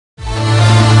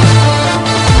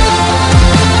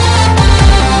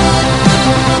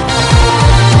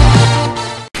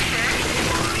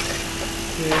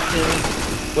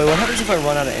I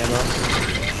run out of ammo?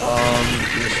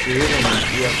 You're screwed and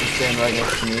you have to stand right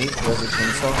next to me with a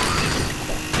chainsaw.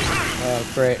 Oh,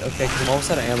 great. Okay, because I'm almost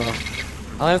out of ammo.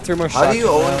 I only have 3 more shots. How do you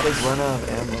always like run out of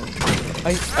ammo?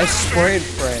 I spray and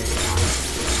pray.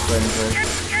 Spray and pray.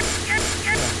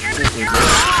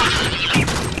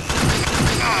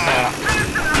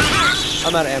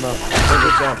 I'm out of ammo.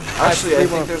 Good job. Actually, I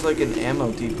think there's like an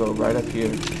ammo depot right up here.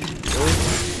 Really?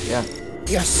 Yeah.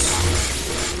 Yes!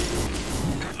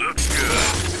 Looks good.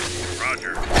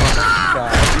 Roger.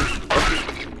 God.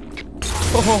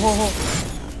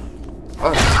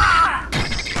 Oh.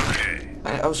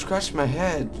 I was scratching my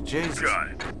head. Jesus. Got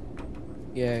it.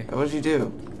 Yay. What did you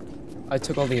do? I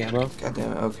took all the ammo. God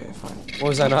damn it. Okay, fine. What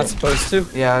was I not supposed to?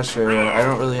 Yeah, sure. Yeah. I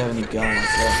don't really have any guns,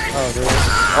 so. Oh, really?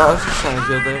 Oh, I was just trying to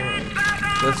kill there.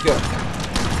 Let's go.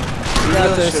 We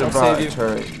really should have brought a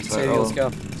turret. Save you. Let's go.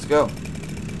 Let's go.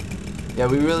 Yeah,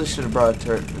 we really should have brought a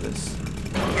turret for this.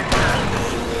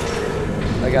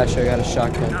 I got you. I got a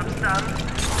shotgun.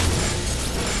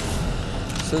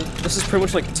 So this is pretty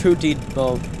much like 2D,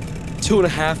 well,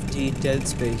 2.5D Dead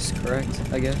Space, correct?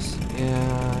 I guess.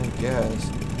 Yeah, I guess.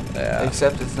 Yeah.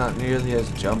 Except it's not nearly as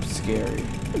jump scary.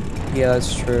 Yeah,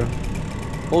 that's true.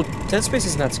 Well, Dead Space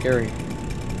is not scary.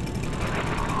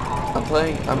 I'm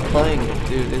playing it,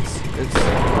 dude. It's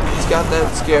got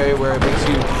that scary where it makes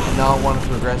you not want to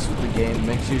progress with the game. It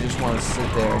makes you just want to sit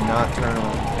there and not turn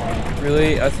on.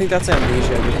 Really? I think that's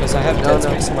amnesia because I have Dead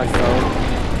Space on my phone.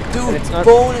 Dude, it's not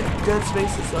phone and Dead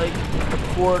Space is like a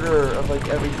quarter of like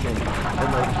everything,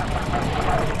 and like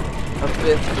a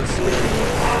fifth of the series.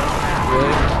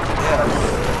 Really? Yeah.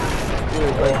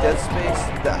 Dude, like Dead Space,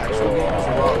 the actual game is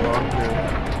a lot longer,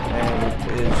 and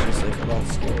it's just like a lot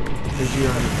scary. Because you're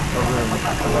in a room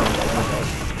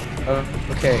alone.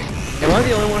 Okay. Am I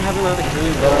the only one having like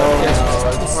really low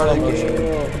FPS? It's part of the game.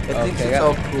 It thinks Okay, it's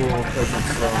all cool because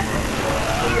it's slow mo.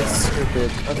 It's stupid.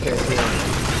 Okay,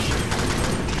 yeah.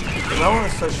 I want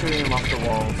to start shooting him off the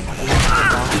walls.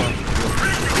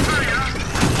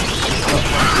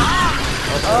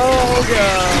 Oh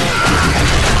god!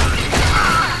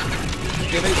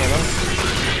 Give it ammo.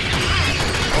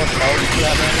 I want power to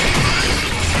that man.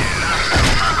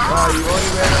 Wow, you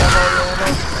only ran out of all your ammo?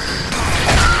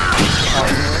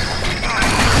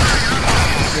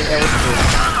 Yeah, that was cool.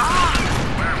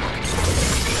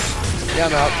 Yeah,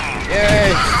 I'm out.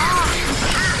 Yay!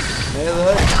 Nail the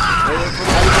hood.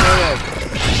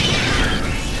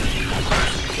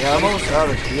 Yeah, I'm almost out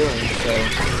of healing, so.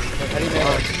 How do you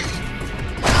nail it?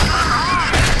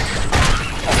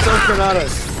 I stole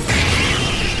Granadas.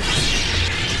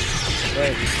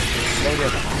 Wait, dang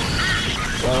it.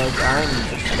 Well, like, I'm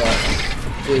just about.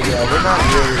 Dude, yeah, we're not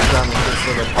really done with this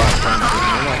little platform thing.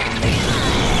 We're not gonna make it.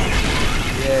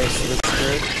 Yay, so that's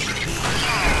good.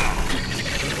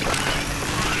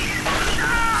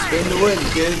 Spin the win,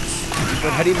 kids.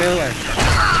 But how do you mail that?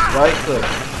 Right click.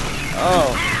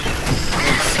 Oh.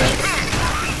 Makes sense.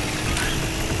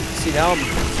 See, now I'm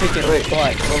kicking Wait,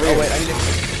 butt. over Oh, here. wait, I need to...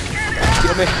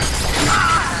 Get me.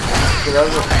 Get out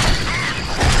of it.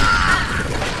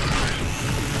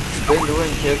 Spin the win,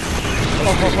 kids.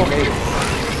 You made it.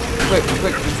 Quick,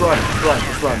 just run.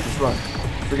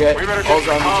 Forget all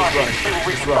zombies,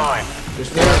 just run.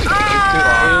 Just run.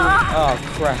 Oh,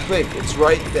 crap. Quick, it's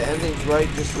right, the ending's right,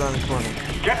 just around the corner.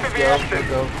 Get to the Go. exit.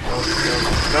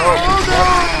 No,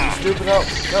 stupid help.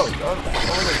 Go, run,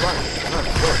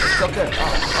 go, stop there.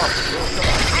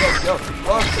 Go.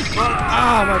 Oh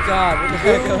my god, what the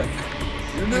heck?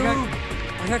 You noob.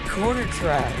 I got corner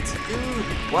trapped. Dude,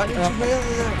 why didn't you mail it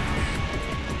there?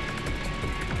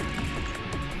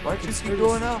 Why did you keep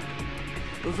going up?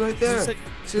 It was right there.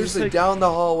 Seriously, down the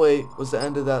hallway was the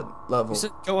end of that level. You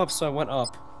said go up, so I went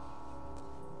up.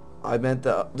 I meant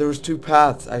there was 2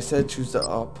 paths. I said choose the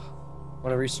up.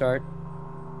 Want to restart?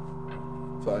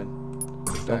 Fine.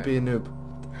 Don't be a noob.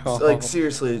 Oh. Like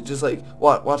seriously, just like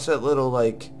watch that little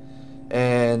like,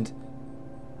 and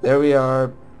there we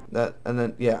are. That and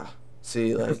then yeah.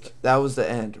 See, like that was the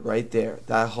end right there.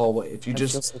 That hallway. If you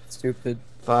That's just so stupid.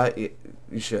 fight,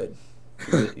 you should.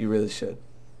 You really should.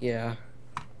 Yeah.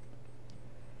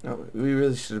 No, we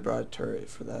really should have brought a turret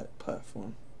for that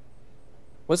platform.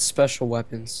 What's special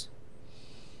weapons?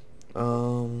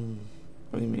 What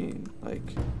do you mean?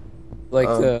 Like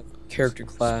the character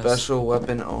class. Special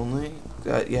weapon only?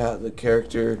 That yeah, that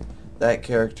character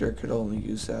could only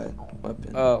use that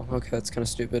weapon. Oh, okay, that's kind of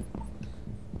stupid.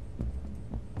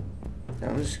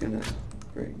 I'm just gonna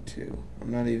bring 2.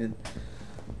 I'm not even.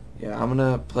 Yeah, I'm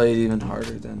gonna play it even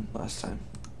harder than last time.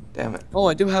 Damn it. Oh,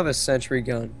 I do have a sentry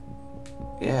gun.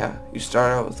 Yeah, you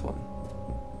start out with one.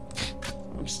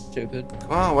 I'm stupid.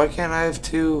 Come on, why can't I have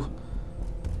 2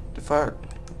 If I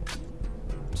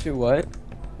To what?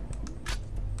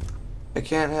 I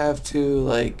can't have two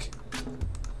like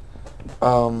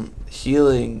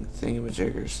healing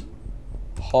thingamajiggers.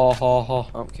 Ha ha ha.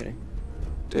 I'm kidding.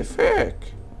 The frick?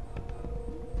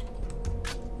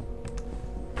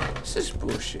 This is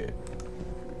bullshit.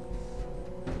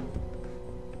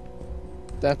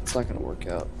 That's not gonna work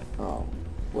out. Oh,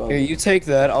 well. Here, you take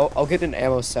that. I'll get an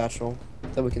ammo satchel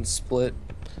that we can split.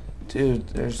 Dude,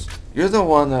 you're the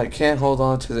one that can't hold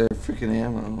on to their freaking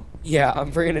ammo. Yeah, I'm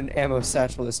bringing an ammo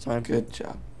satchel this time. Good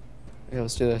job. Okay,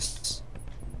 let's do this.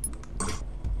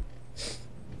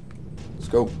 Let's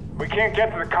go. We can't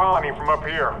get to the colony from up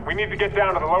here. We need to get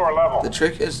down to the lower level. The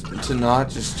trick is to not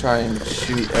just try and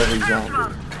shoot every zombie.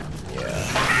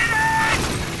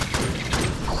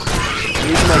 I'm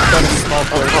using my gun as small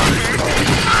plate.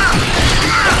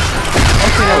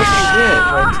 Okay, Oh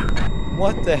shit.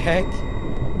 What the heck?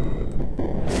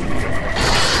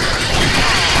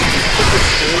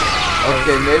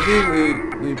 Okay, maybe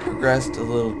we progressed a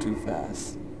little too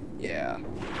fast. Yeah.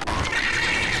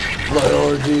 Blood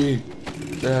orgy.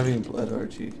 They're having blood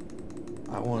orgy.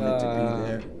 I wanted to be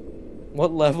there.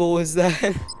 What level is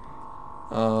that?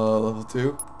 Level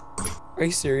 2. Are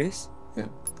you serious? Yeah.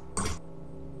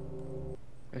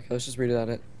 Okay, let's just read it at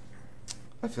it.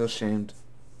 I feel shamed.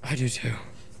 I do too.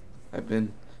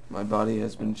 My body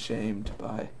has been shamed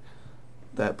by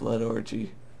that blood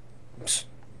orgy.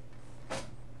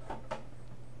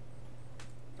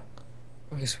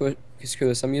 Okay, screw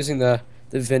this. I'm using the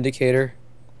Vindicator.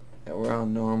 Yeah, we're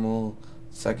on normal,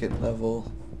 2nd level.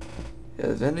 Yeah,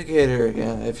 the Vindicator.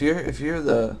 Yeah, if you're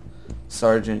the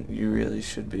sergeant, you really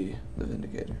should be the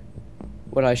Vindicator.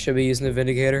 What, I should be using the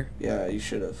Vindicator? Yeah, you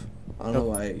should have. I don't know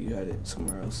why you had it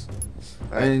somewhere else.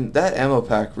 I mean, that ammo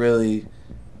pack really.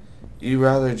 You'd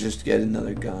rather just get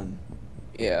another gun.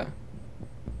 Yeah.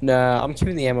 Nah, I'm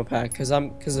keeping the ammo pack because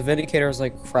the Vindicator is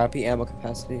like crappy ammo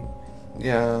capacity.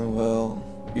 Yeah, well,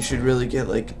 you should really get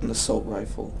like an assault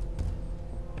rifle.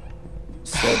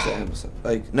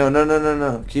 Like,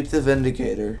 no. Keep the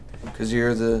Vindicator, cause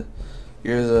you're the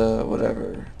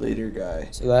whatever leader guy.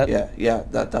 So that? Yeah,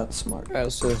 that's smart. Alright,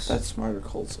 let's do this. That's smarter,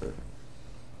 Colzer.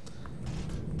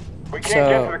 We can't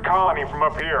get to the colony from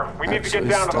up here. We need to get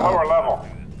down to the lower level.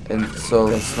 And so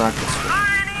let's not get straight.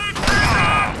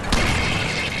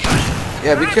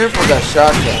 Yeah, be careful with that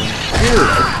shotgun, dude.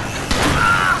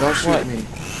 Don't shoot me.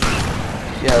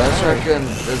 Yeah, that shotgun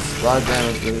does a lot of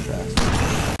damage really fast.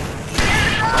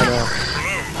 I know.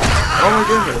 Oh my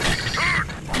goodness.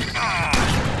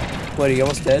 What, are you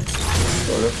almost dead?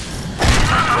 Sort of.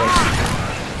 Yes.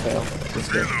 Fail. That's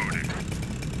good.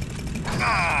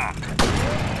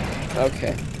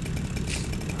 Okay.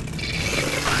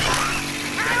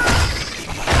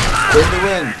 Win the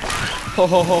win. Ho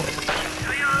ho ho.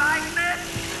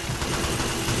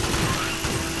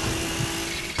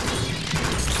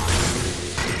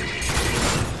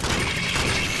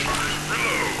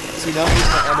 See, now I'm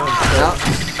using my ammo. Now,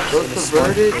 those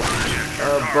perverted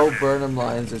Bo Burnham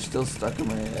lines are still stuck in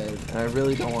my head, and I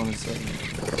really don't want to say them.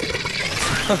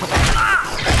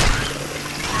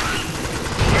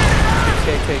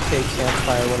 KKK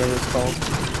campfire, whatever it's called.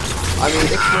 I mean,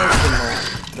 it's worse than that.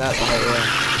 That's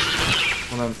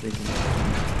what I'm thinking.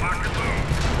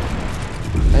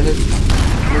 And it's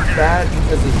bad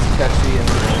because it's catchy and.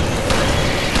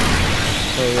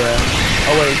 Oh yeah.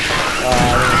 Oh wait. I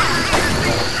don't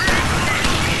know.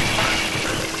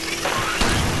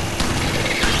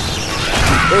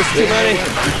 There's too many.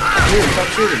 Here, stop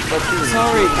shooting.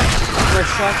 Sorry. My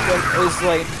shotgun is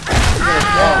like.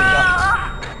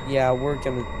 Yeah, we're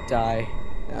gonna die.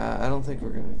 Yeah, I don't think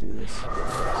we're gonna do this.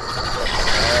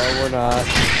 We're not.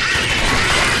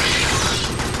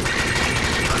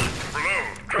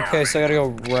 Okay, so I gotta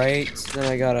go right, then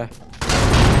I gotta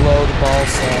blow the ball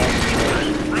sack.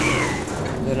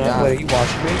 Then wait, are you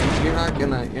watching me? You're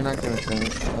not gonna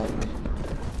finish without me.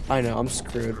 I know, I'm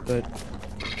screwed, but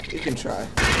you can try.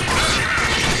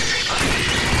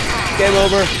 Game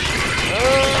over.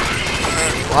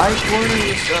 Why corner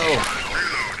yourself?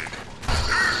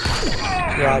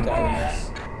 Yeah, I died.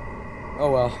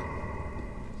 Oh well.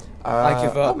 I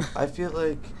give up. I feel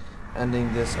like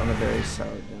ending this on a very sour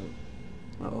note.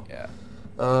 Oh. Yeah.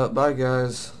 Bye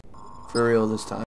guys. For real this time.